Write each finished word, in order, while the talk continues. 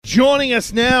Joining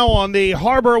us now on the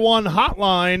Harbor One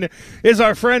hotline is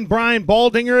our friend Brian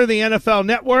Baldinger, the NFL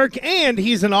Network, and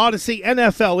he's an Odyssey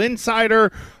NFL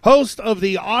insider, host of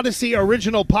the Odyssey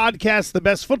original podcast, The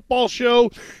Best Football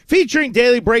Show, featuring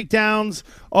daily breakdowns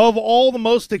of all the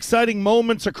most exciting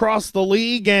moments across the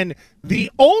league, and the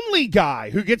only guy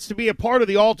who gets to be a part of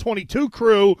the All-22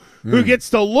 crew who gets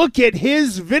to look at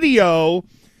his video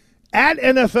at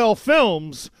NFL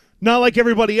Films, not like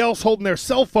everybody else holding their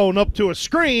cell phone up to a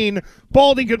screen.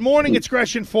 Baldy, good morning. It's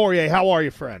Gresh and Fauria. How are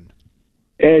you, friend?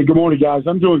 Hey, good morning, guys.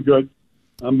 I'm doing good.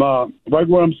 I'm right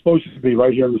where I'm supposed to be,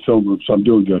 right here in the film room, so I'm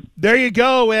doing good. There you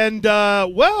go. And,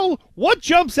 what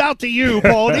jumps out to you,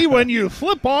 Baldy, when you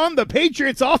flip on the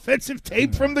Patriots offensive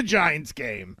tape from the Giants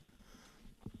game?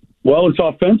 Well, it's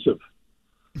offensive.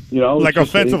 You know, like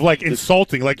offensive, like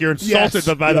insulting, like you're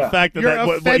insulted by the fact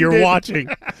that what you're watching.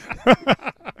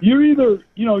 You're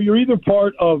either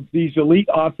part of these elite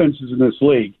offenses in this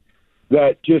league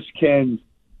that just can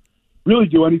really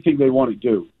do anything they want to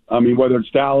do. I mean, whether it's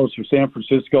Dallas or San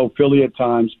Francisco, Philly at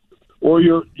times, or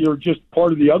you're just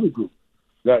part of the other group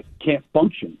that can't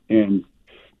function. And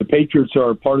the Patriots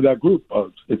are part of that group.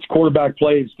 It's quarterback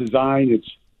play, it's design, it's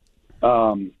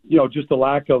just the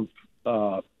lack of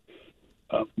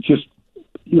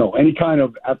any kind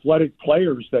of athletic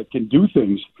players that can do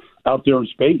things out there in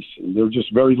space. And they're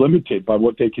just very limited by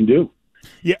what they can do.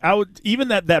 Yeah, even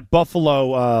that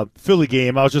Buffalo Philly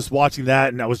game, I was just watching that,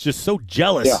 and I was just so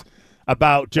jealous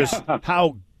about just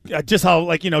how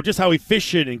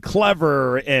efficient and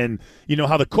clever, and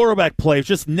how the quarterback plays,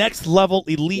 just next level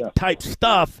elite type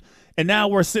stuff. And now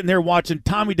we're sitting there watching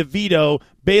Tommy DeVito,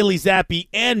 Bailey Zappe,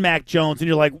 and Mac Jones, and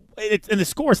you're like, and the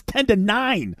score is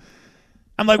 10-9.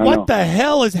 I'm like, what the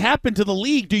hell has happened to the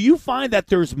league? Do you find that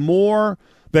there's more,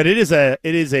 that it is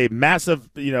a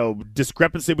massive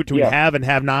discrepancy between have and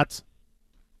have nots?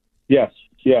 Yes,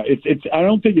 yeah. It's I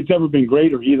don't think it's ever been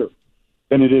greater either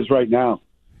than it is right now,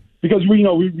 because we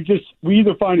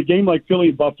either find a game like Philly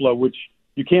and Buffalo, which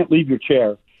you can't leave your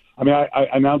chair. I mean, I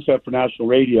announced that for national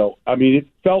radio. I mean, it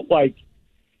felt like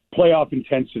playoff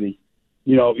intensity,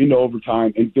 into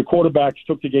overtime, and the quarterbacks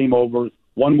took the game over.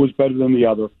 One was better than the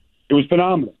other. It was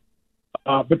phenomenal.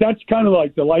 But that's kind of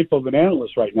like the life of an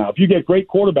analyst right now. If you get great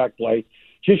quarterback play,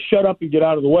 just shut up and get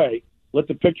out of the way. Let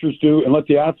the pitchers do, and let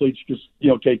the athletes just,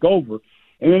 take over.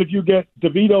 And then if you get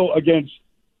DeVito against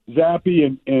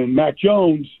Zappe and Mac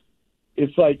Jones,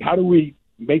 it's like, how do we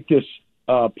make this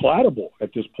palatable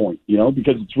at this point,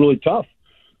 because it's really tough.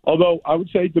 Although I would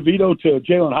say DeVito to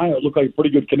Jalen Hyatt looked like a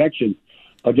pretty good connection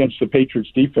against the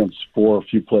Patriots defense for a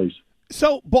few plays.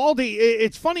 So, Baldy,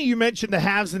 it's funny you mentioned the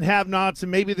haves and have-nots,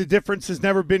 and maybe the difference has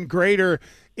never been greater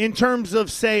in terms of,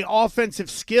 say, offensive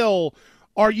skill.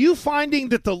 Are you finding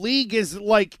that the league is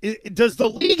like – does the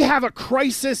league have a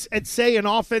crisis at, say, an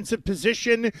offensive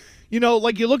position?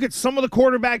 Like you look at some of the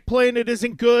quarterback play and it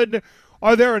isn't good.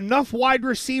 Are there enough wide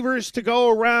receivers to go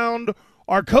around?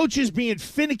 Are coaches being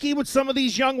finicky with some of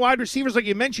these young wide receivers? Like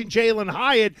you mentioned Jalen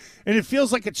Hyatt, and it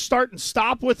feels like it's start and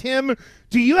stop with him.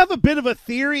 Do you have a bit of a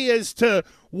theory as to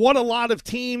what a lot of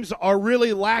teams are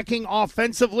really lacking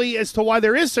offensively as to why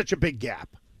there is such a big gap?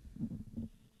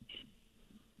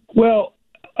 Well,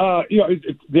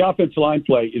 the offensive line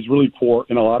play is really poor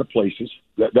in a lot of places.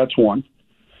 That's one.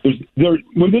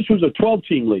 When this was a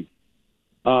 12-team league,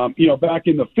 back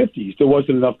in the 50s, there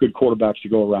wasn't enough good quarterbacks to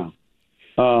go around.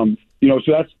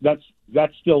 So that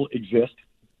still exists.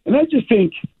 And I just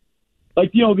think,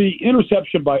 the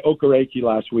interception by Okereke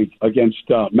last week against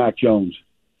Mac Jones,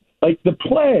 the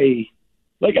play,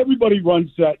 everybody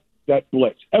runs that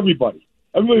blitz. Everybody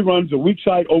runs a weak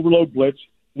side overload blitz,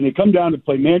 and they come down to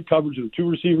play man coverage on the two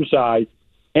receiver side,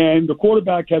 and the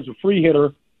quarterback has a free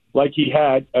hitter like he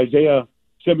had Isaiah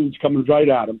Simmons coming right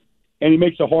at him, and he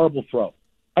makes a horrible throw.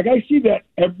 I see that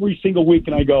every single week,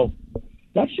 and I go,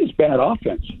 that's just bad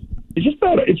offense. It's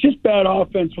just bad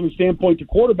offense from the standpoint the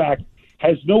quarterback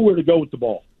has nowhere to go with the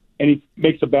ball, and he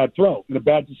makes a bad throw and a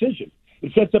bad decision.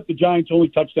 It sets up the Giants' only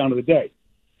touchdown of the day.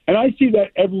 And I see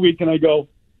that every week, and I go,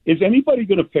 is anybody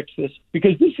going to fix this?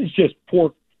 Because this is just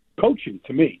poor coaching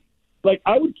to me.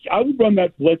 I would run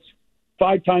that blitz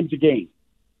 5 times a game,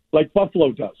 like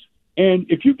Buffalo does. And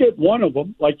if you get one of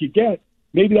them, like you get,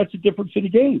 maybe that's a difference in the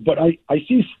game. But I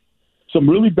see some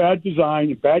really bad design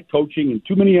and bad coaching and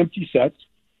too many empty sets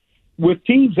with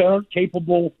teams that aren't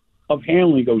capable of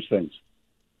handling those things.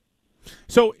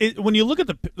 So when you look at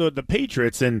the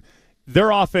Patriots, and their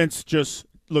offense just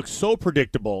looks so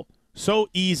predictable, so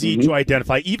easy to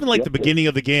identify, even the beginning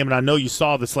of the game, and I know you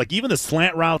saw this, even the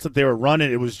slant routes that they were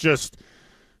running, it was just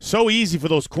So easy for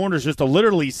those corners just to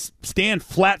literally stand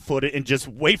flat-footed and just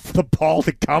wait for the ball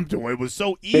to come to them. It was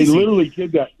so easy. They literally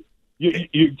did that.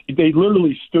 They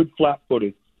literally stood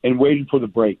flat-footed and waited for the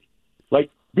break. But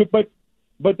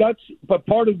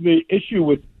part of the issue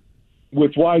with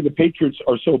why the Patriots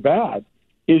are so bad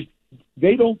is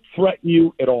they don't threaten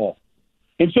you at all.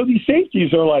 And so these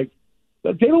safeties are like,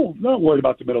 they're not worried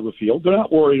about the middle of the field. They're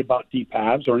not worried about deep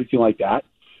halves or anything like that.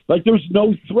 Like, there's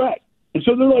no threat. And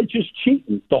so they're like just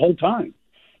cheating the whole time.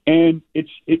 And it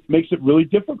makes it really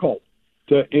difficult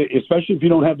to, especially if you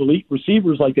don't have elite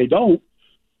receivers like they don't,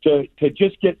 to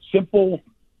just get simple,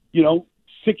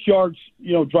 6 yards,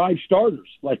 drive starters.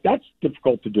 Like, that's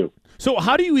difficult to do. So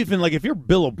how do you even, like, if you're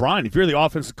Bill O'Brien, if you're the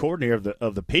offensive coordinator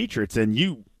of the Patriots, and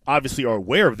you obviously are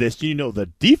aware of this, the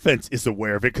defense is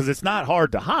aware of it because it's not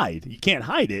hard to hide. You can't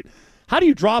hide it. How do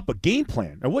you draw up a game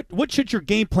plan? Or what should your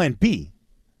game plan be?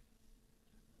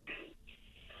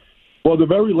 Well, they're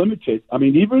very limited. I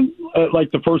mean, even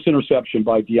like the first interception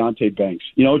by Deonte Banks,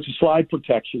 it's a slide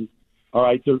protection. All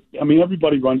right.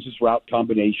 Everybody runs this route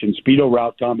combination, speedo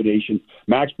route combination,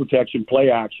 max protection, play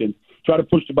action, try to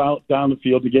push the ball down the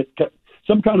field to get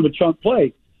some kind of a chunk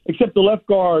play, except the left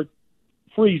guard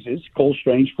freezes, Cole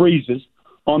Strange freezes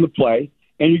on the play,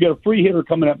 and you get a free hitter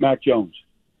coming at Mac Jones.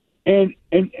 And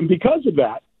because of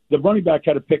that, the running back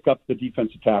had to pick up the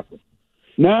defensive tackle.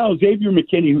 Now, Xavier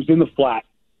McKinney, who's in the flat,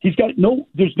 there's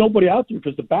nobody out there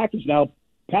because the back is now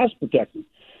pass protected.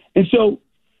 And so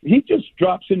he just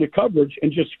drops into coverage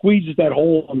and just squeezes that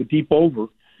hole on the deep over.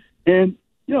 And,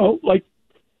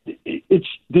 it's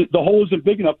the hole isn't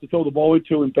big enough to throw the ball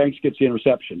into, and Banks gets the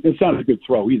interception. It's not a good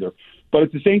throw either. But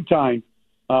at the same time,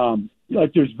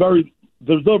 there's very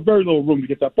little room to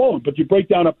get that ball in. But you break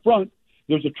down up front,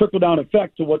 there's a trickle-down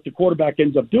effect to what the quarterback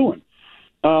ends up doing.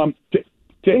 To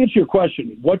answer your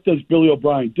question, what does Billy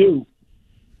O'Brien do?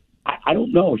 I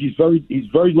don't know. He's very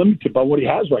limited by what he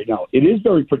has right now. It is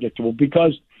very predictable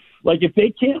because, if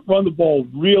they can't run the ball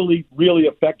really, really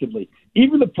effectively,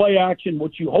 even the play action,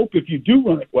 which you hope if you do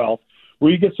run it well,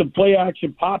 where you get some play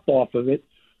action pop off of it,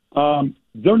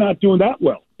 they're not doing that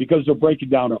well because they're breaking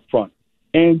down up front.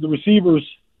 And the receivers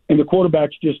and the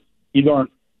quarterbacks just either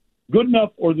aren't good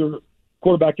enough or their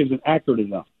quarterback isn't accurate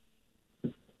enough.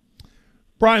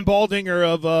 Brian Baldinger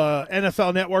of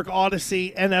NFL Network,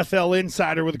 Odyssey, NFL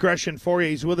Insider with Gresh and Fauria.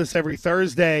 He's with us every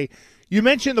Thursday. You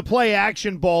mentioned the play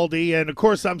action, Baldy, and, of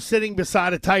course, I'm sitting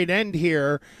beside a tight end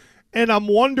here, and I'm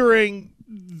wondering,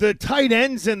 the tight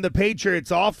ends in the Patriots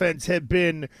offense have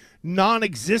been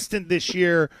non-existent this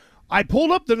year. I pulled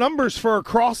up the numbers for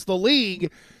across the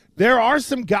league. There are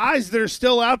some guys that are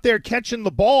still out there catching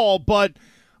the ball, but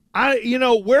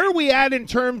where are we at in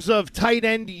terms of tight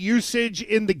end usage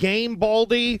in the game,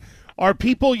 Baldy? Are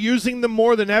people using them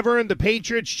more than ever, and the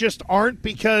Patriots just aren't?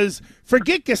 Because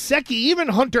forget Gesicki, even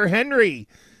Hunter Henry.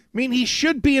 He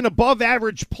should be an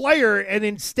above-average player, and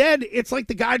instead it's like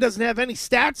the guy doesn't have any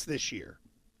stats this year.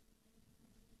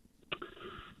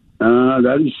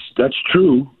 That's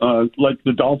true.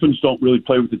 The Dolphins don't really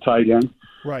play with the tight end.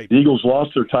 Right. The Eagles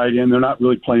lost their tight end. They're not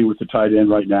really playing with the tight end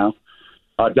right now.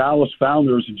 Dallas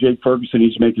Founders and Jake Ferguson,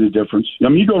 he's making a difference.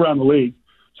 You go around the league,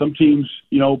 some teams,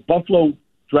 Buffalo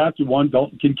drafted one,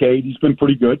 Dalton Kincaid. He's been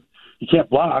pretty good. He can't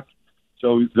block,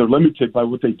 so they're limited by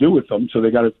what they do with him, so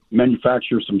they got to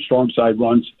manufacture some strong side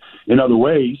runs in other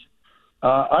ways.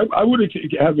 I would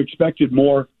have expected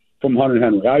more from Hunter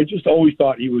Henry. I just always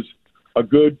thought he was a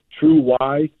good, true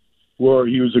Y, where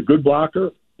he was a good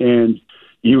blocker, and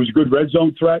he was a good red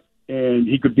zone threat, and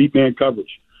he could beat man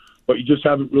coverage. But you just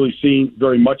haven't really seen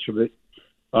very much of it.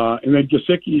 And then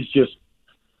Gesicki is just,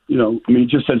 he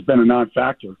just has been a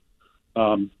non-factor.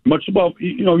 Much above,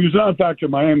 he was a non-factor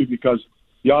in Miami because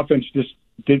the offense just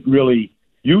didn't really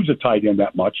use a tight end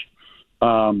that much.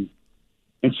 And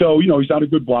so, he's not a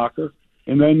good blocker.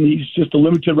 And then he's just a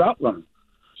limited route runner.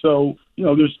 So,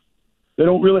 they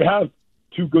don't really have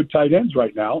two good tight ends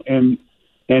right now. And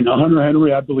Hunter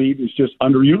Henry, I believe, is just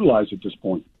underutilized at this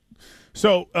point.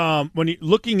 So when you're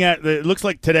looking at it looks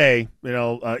like today,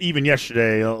 even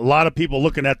yesterday, a lot of people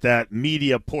looking at that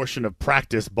media portion of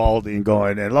practice, Baldy, and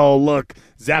going, and look,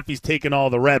 Zappe's taking all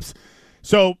the reps.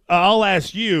 So I'll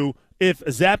ask you, if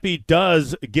Zappe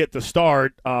does get the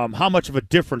start, how much of a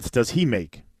difference does he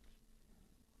make?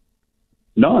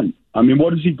 None.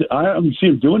 What does he do? I haven't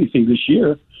seen him do anything this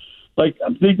year. Look,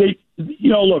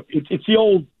 it's the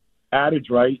old adage,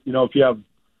 right? If you have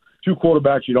two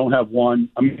quarterbacks, you don't have one.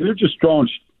 They're just throwing,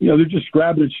 they're just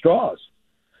grabbing at straws.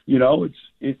 Look,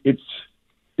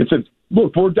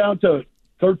 we're down to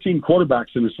 13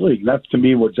 quarterbacks in this league. That's, to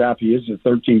me, what Zappe is, a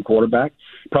 13 quarterback.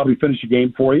 Probably finish a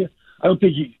game for you. I don't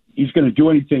think he's going to do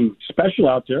anything special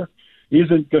out there. He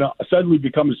isn't going to suddenly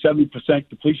become a 70%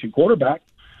 completion quarterback.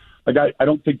 Like I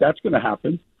don't think that's going to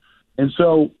happen. And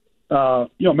so, I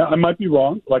might be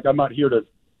wrong. Like I'm not here to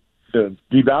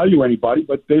devalue anybody,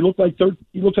 but they look like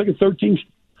he looks like a 13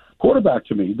 quarterback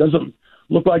to me. He doesn't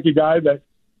look like a guy that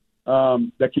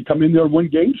can come in there and win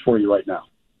games for you right now.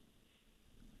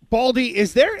 Baldy,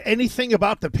 is there anything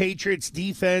about the Patriots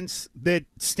defense that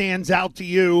stands out to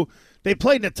you? They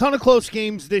played in a ton of close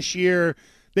games this year.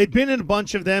 They've been in a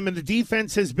bunch of them, and the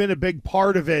defense has been a big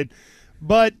part of it.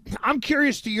 But I'm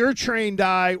curious to your trained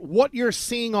eye what you're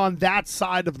seeing on that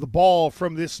side of the ball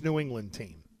from this New England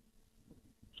team.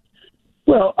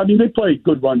 Well, I mean, they play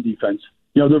good run defense.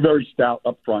 They're very stout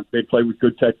up front. They play with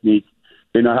good technique.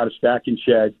 They know how to stack and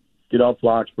shed, get off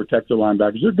blocks, protect their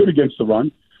linebackers. They're good against the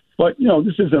run. But,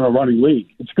 this isn't a running league.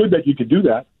 It's good that you could do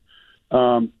that.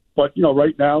 But,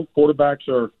 right now, quarterbacks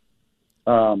are,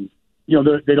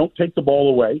 they don't take the ball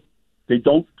away. They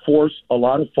don't force a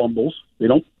lot of fumbles. They've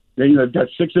got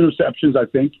 6 interceptions, I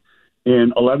think,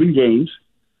 in 11 games.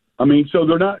 I mean, so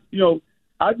they're not,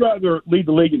 I'd rather lead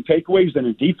the league in takeaways than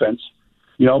in defense,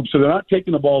 so they're not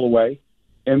taking the ball away.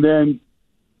 And then,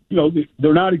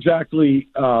 they're not exactly,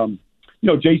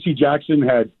 J.C. Jackson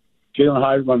had Jalen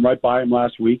Hyde run right by him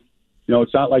last week.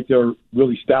 It's not like they're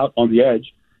really stout on the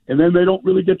edge. And then they don't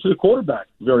really get to the quarterback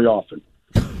very often.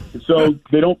 And so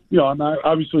they don't,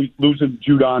 obviously losing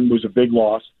Judon was a big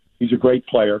loss. He's a great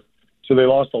player. So they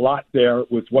lost a lot there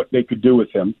with what they could do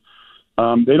with him.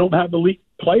 They don't have elite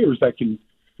players that can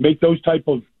make those type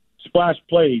of splash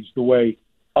plays the way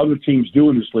other teams do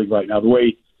in this league right now. The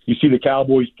way you see the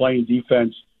Cowboys playing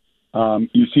defense,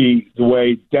 you see the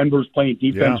way Denver's playing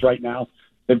defense right now.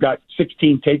 They've got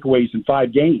 16 takeaways in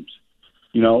 5 games.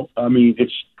 I mean,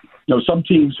 it's some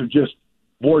teams are just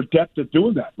more adept at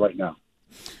doing that right now.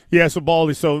 Yeah, so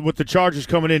Baldy, with the Chargers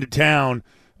coming into town,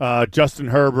 Justin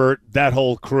Herbert, that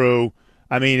whole crew,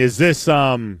 I mean, is this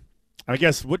I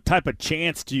guess what type of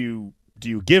chance do you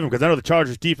give them? Because I know the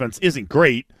Chargers defense isn't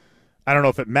great. I don't know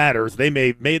if it matters. They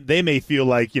may feel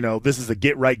like, this is a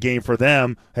get-right game for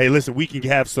them. Hey, listen, we can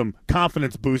have some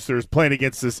confidence boosters playing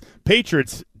against this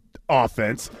Patriots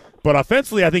offense. But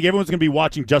offensively, I think everyone's going to be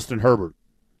watching Justin Herbert.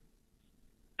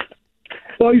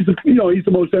 Well, he's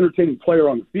the most entertaining player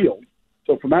on the field.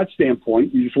 So from that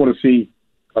standpoint, you just want to see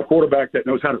a quarterback that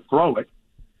knows how to throw it.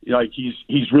 Like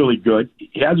he's really good.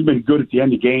 He hasn't been good at the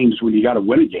end of games when you got to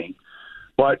win a game.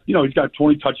 But, he's got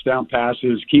 20 touchdown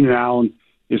passes. Keenan Allen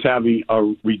is having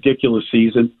a ridiculous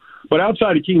season. But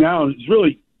outside of Keenan Allen, there's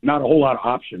really not a whole lot of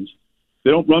options. They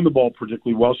don't run the ball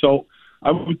particularly well. So I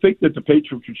would think that the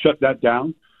Patriots would shut that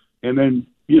down and then,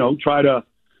 try to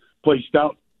play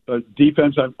stout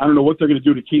defense. I don't know what they're going to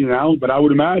do to Keenan Allen, but I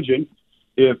would imagine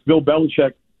if Bill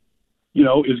Belichick,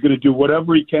 is going to do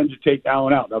whatever he can to take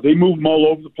Allen out. Now, they move him all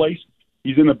over the place.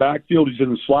 He's in the backfield. He's in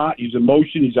the slot. He's in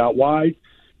motion. He's out wide.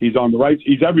 He's on the right.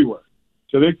 He's everywhere.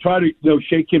 So they try to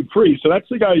shake him free. So that's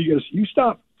the guy you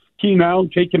stop Keenan Allen,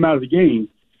 take him out of the game.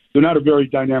 They're not a very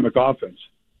dynamic offense.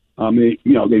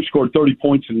 They've scored 30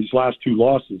 points in these last 2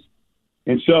 losses.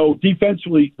 And so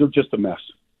defensively, they're just a mess.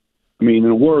 I mean,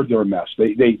 in a word, they're a mess.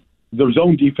 Their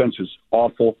zone defense is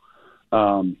awful.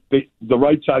 The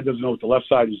right side doesn't know what the left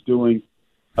side is doing.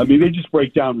 I mean, they just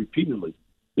break down repeatedly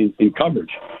in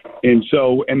coverage. And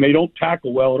they don't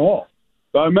tackle well at all.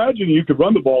 So I imagine you could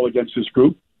run the ball against this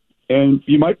group, and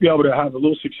you might be able to have a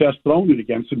little success throwing it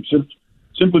against them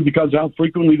simply because of how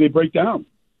frequently they break down.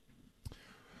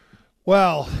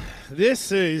 Well,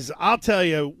 this is, I'll tell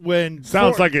you, when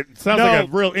sounds like a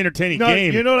real entertaining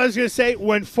game. You know what I was going to say?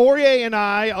 When Fauria and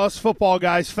I, us football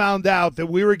guys, found out that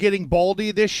we were getting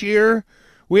Baldy this year,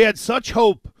 we had such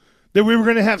hope that we were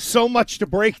going to have so much to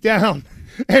break down,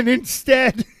 and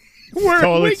instead we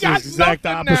got exact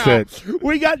nothing opposite. Now.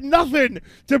 We got nothing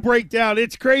to break down.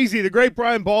 It's crazy. The great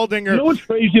Brian Baldinger. You know what's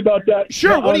crazy about that?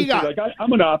 Sure. What do you got?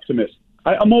 I'm an optimist.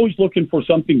 I'm always looking for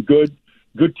something good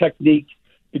technique,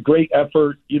 great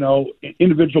effort,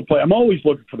 individual play. I'm always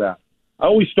looking for that. I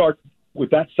always start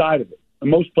with that side of it in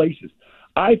most places.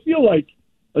 I feel like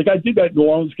I did that New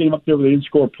Orleans game up there where they didn't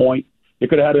score a point. They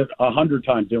could have had it 100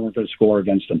 times they weren't going to score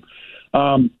against them.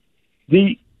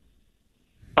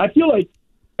 I feel like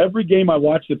every game I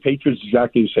watch the Patriots is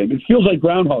exactly the same. It feels like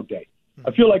Groundhog Day.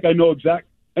 I feel like I know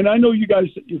and I know you guys,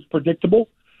 it's predictable.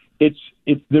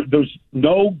 There's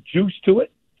no juice to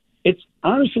it. It's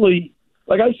honestly,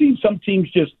 like I've seen some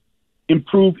teams just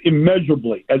improve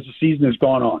immeasurably as the season has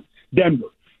gone on. Denver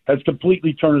has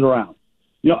completely turned it around.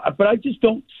 But I just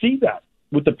don't see that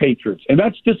with the Patriots, and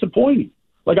that's disappointing.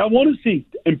 Like I want to see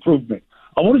improvement.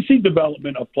 I want to see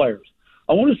development of players.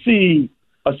 I want to see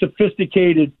a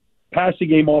sophisticated passing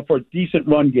game off for a decent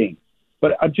run game.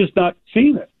 But I'm just not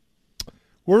seeing it.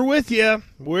 We're with you.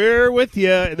 We're with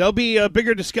you. There'll be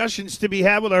bigger discussions to be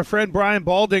had with our friend Brian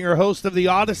Baldinger, host of the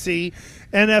Odyssey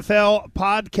NFL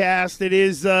podcast. It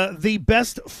is the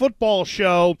best football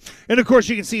show. And, of course,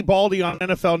 you can see Baldy on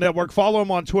NFL Network. Follow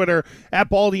him on Twitter, at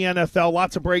BaldyNFL.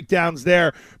 Lots of breakdowns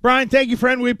there. Brian, thank you,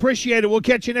 friend. We appreciate it. We'll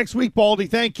catch you next week, Baldy.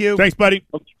 Thank you. Thanks, buddy.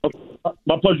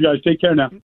 My pleasure, guys. Take care now.